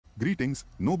Greetings,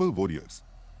 noble warriors.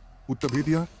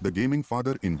 Udtabhediya, the gaming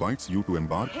father, invites you to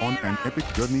embark on an epic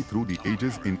journey through the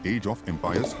ages in Age of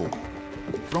Empires 4.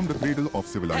 From the cradle of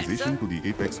civilization to the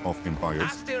apex of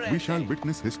empires, we shall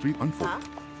witness history unfold.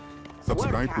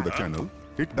 Subscribe to the channel,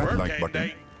 hit that like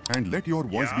button, and let your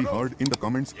voice be heard in the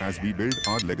comments as we build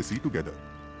our legacy together.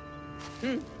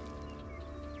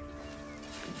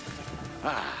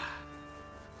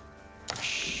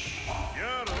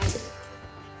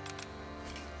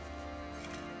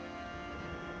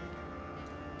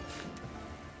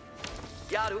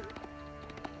 Yaru.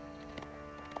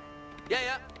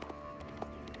 Yeah.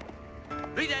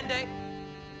 Ridende.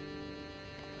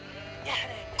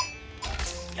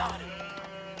 Yaru.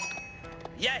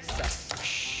 Yes.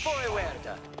 Forward.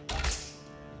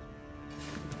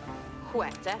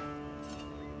 Quetta.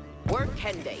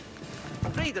 Workende.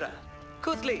 Ridra.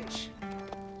 Kutlich.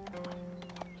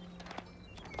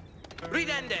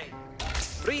 Ridende.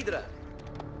 Ridra.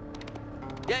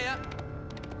 Yeah.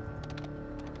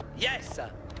 Yes, sir.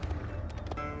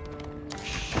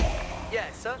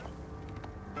 Yes, sir.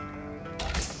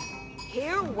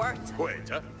 Here worked.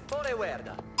 Queta. Forward.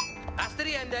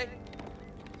 Asteriende.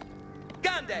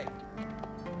 Gande.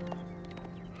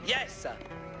 Yes, sir.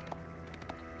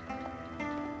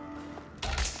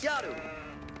 Yaru.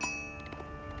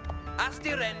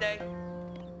 Astirende.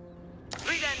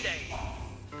 Ridende.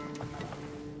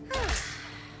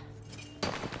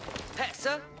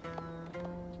 Hessa.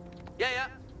 Yeah. Yeah.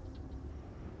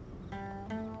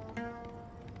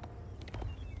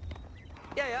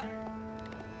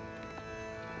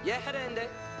 Herende.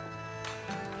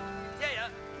 Yeah.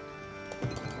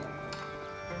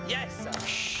 Yes, sir.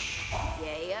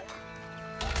 Yeah.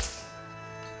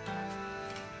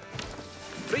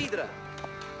 Ridra.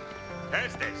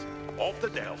 Estes, of the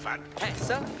Delphan.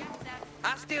 Hessa.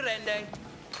 Astirende.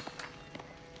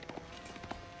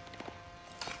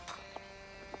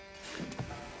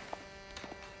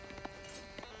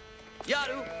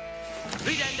 Yaru.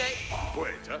 Ridende.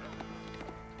 Queta.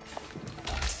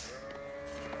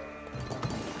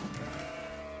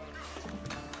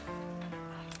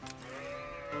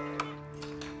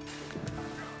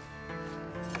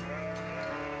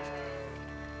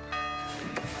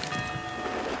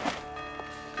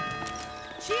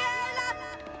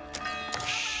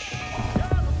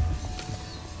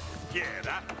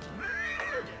 Quiera.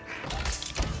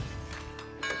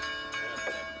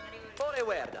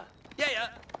 Forward. Yeah.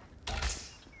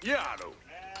 Yaru.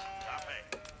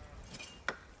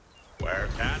 Where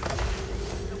can?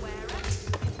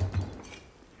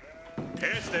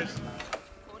 Estes.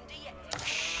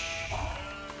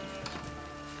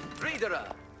 Ridra.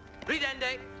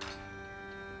 Ridende.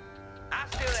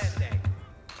 Astirende.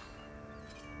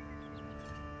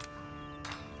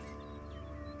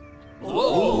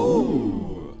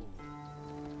 Whoa!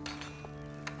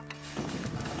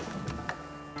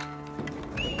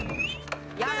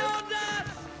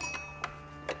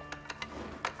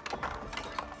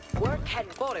 Work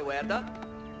head forward.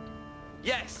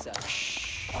 Yes, sir.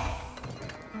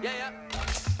 Yeah.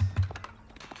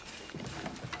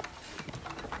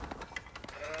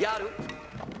 Yaru.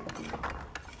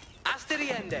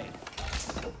 Asteriende.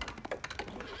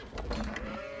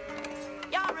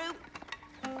 Yaru.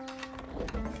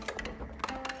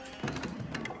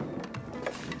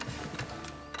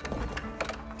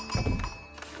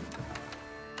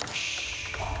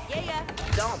 Yeah.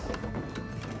 Dom.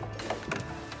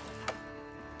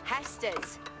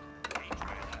 Hestes.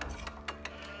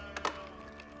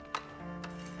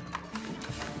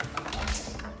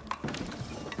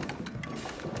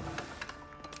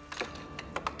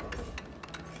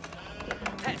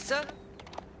 Hessa.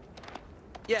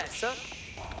 Yes, sir.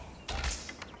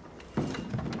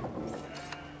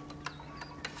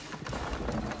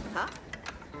 Huh?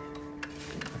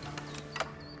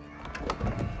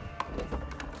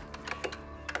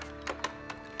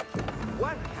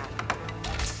 Work hat.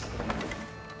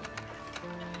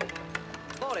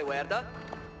 Forward.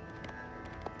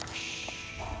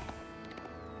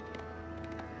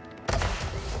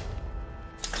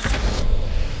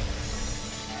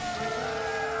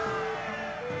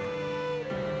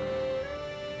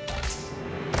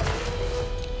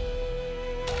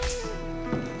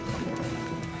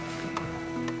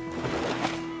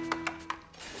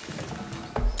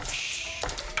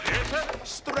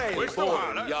 Where's the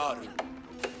water? Yaru.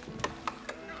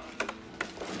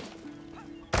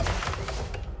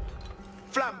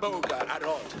 Flamboga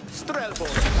arot, strelbor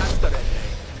astarende.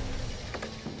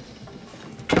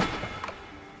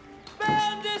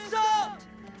 Bende sot!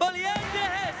 Poliende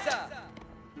hessa!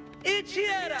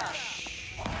 Ichiera!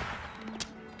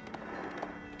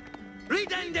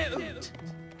 Ridende ut.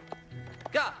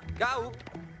 Ga upp.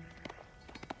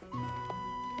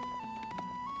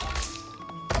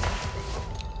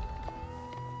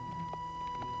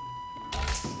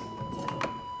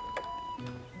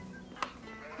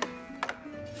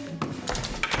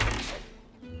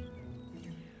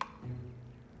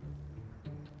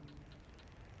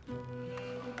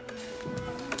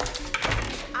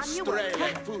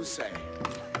 Strele fuse.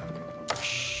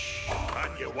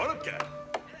 And you work it.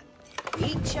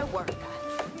 Each a worker.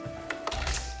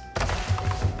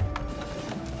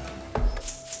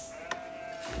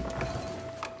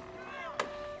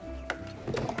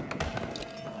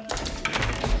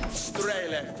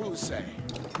 Strele fuse.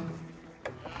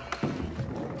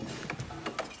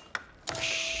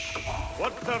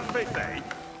 What's her face, eh?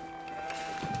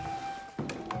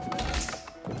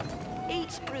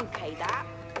 Each brewkay that.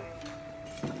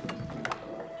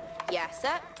 Yes,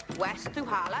 sir. West through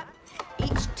Hala.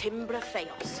 Each timbre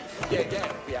fails.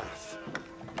 Yeah, yes.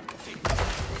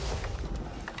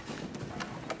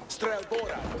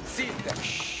 Strelbora, sitte.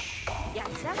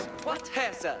 Yes, sir. What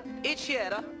häsa? Each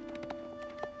era.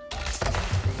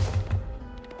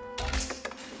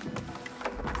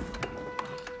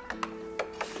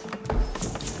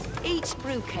 Each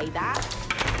brewkay that.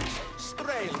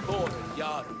 Strelbora,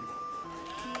 jaru.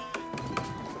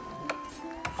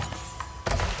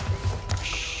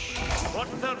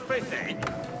 What's her face, eh?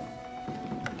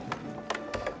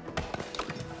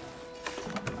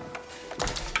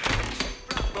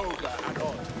 Boga and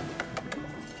on.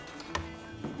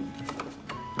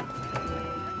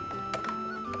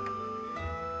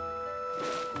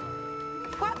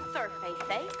 What surface,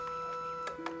 eh?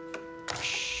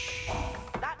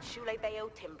 That's Shule Bayo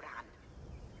Timbran.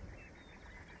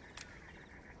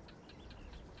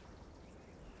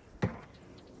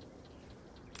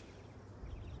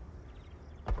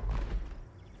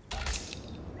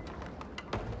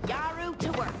 Yaru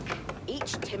to work.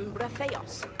 Each timbre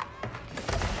fails.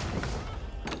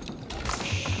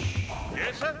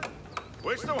 Yes, sir.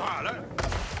 Questo hala.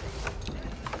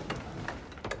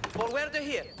 Forward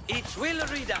here. Each will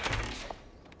read out.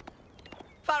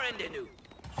 Farendenu.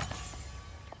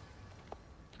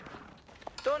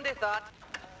 Donde thought.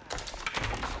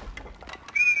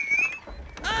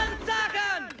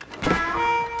 Antagan!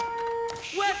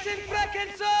 Western Brecken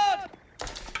sword!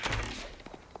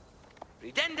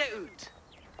 Ridende ut.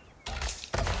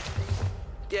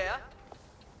 Yeah.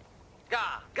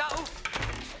 Ga up.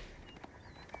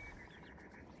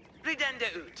 Ridende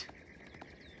ut.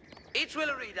 Each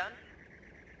will redan.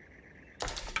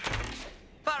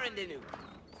 Farendenu.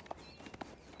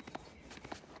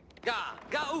 Ga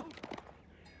up.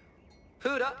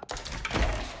 Huda.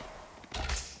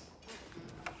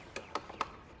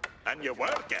 And you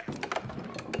work it.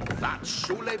 That's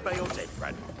Shule Bayote,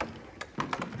 friend.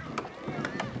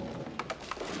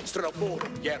 Strelbora,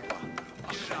 yerba.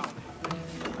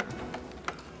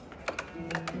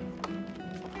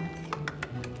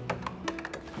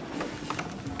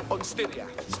 On Styria,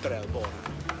 Strelbora.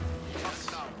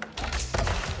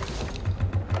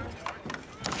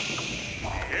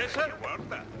 Yes, sir. Work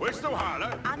that. Questo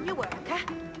hala. And you worker.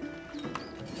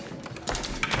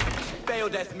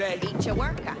 Beodeth me. Each a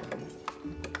worker.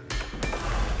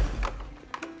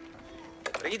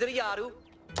 Rider Yaru.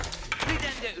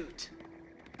 Ridende ut.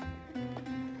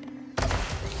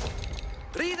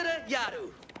 Rider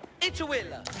Yaru. Each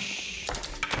will.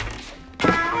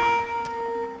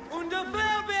 Under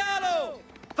Bealo.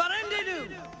 Farendenu.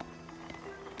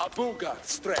 Abuga,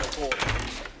 Strelbora.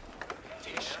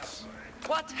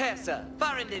 What häsa?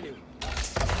 Farendenu.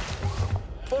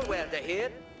 Forward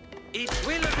here. Each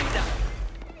will redan.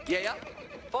 Yeah.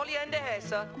 Följande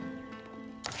häsa.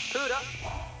 Huda.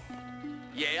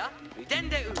 Yeah.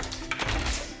 Ridende ut.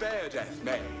 Beodeth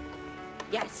me.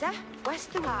 Yes, sir. West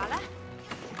through Hala.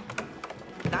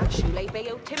 That's Shule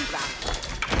Bayo Timbran.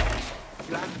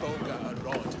 Flatboga a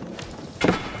rod.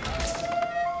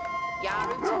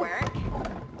 Yaru to work.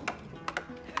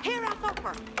 Here up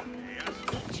upper.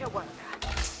 Each a worker.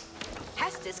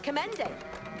 Hestus commended.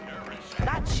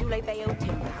 That's Shule Bayo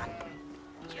Timbran.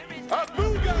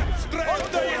 Abuga,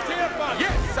 Strelbora.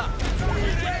 Yes, sir.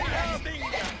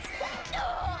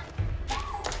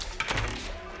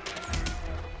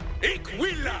 Ik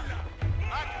willa.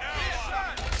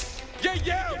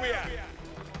 Yeah, we are.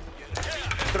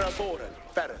 Strelbora,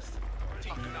 Ferris.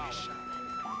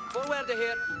 Forward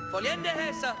here. Följande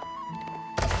häsa.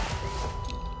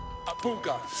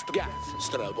 Abuga,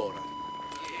 Strelbora.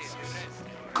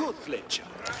 Good Fletcher.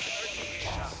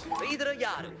 Rider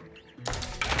Yaru.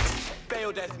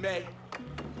 Beodeth me.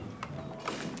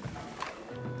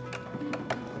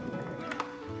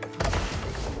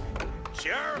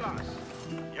 Cheerless.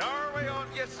 Your way on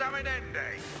your summit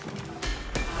ending.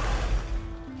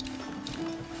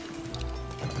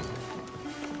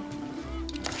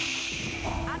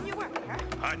 And you worker?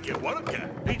 And you worker.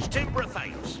 It's timber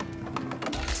things.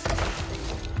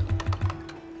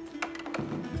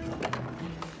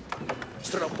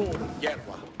 Strabora,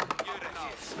 yerba.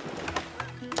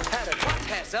 Herre, wat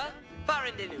hessa?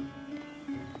 Farendilu.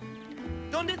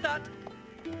 Donde dat?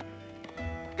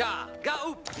 Ga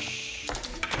upp.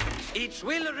 Each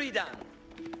will redan.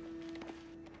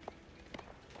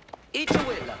 Each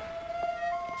will.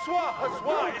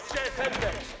 Swa,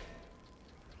 isthetende.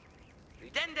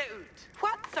 Ridende ut.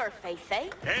 What's our face, eh?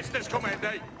 Estes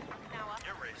comende.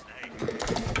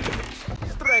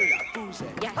 Strela, booze.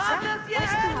 Yes, Hannes, sir. West to yeah!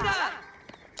 Hala.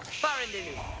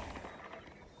 Farendilu.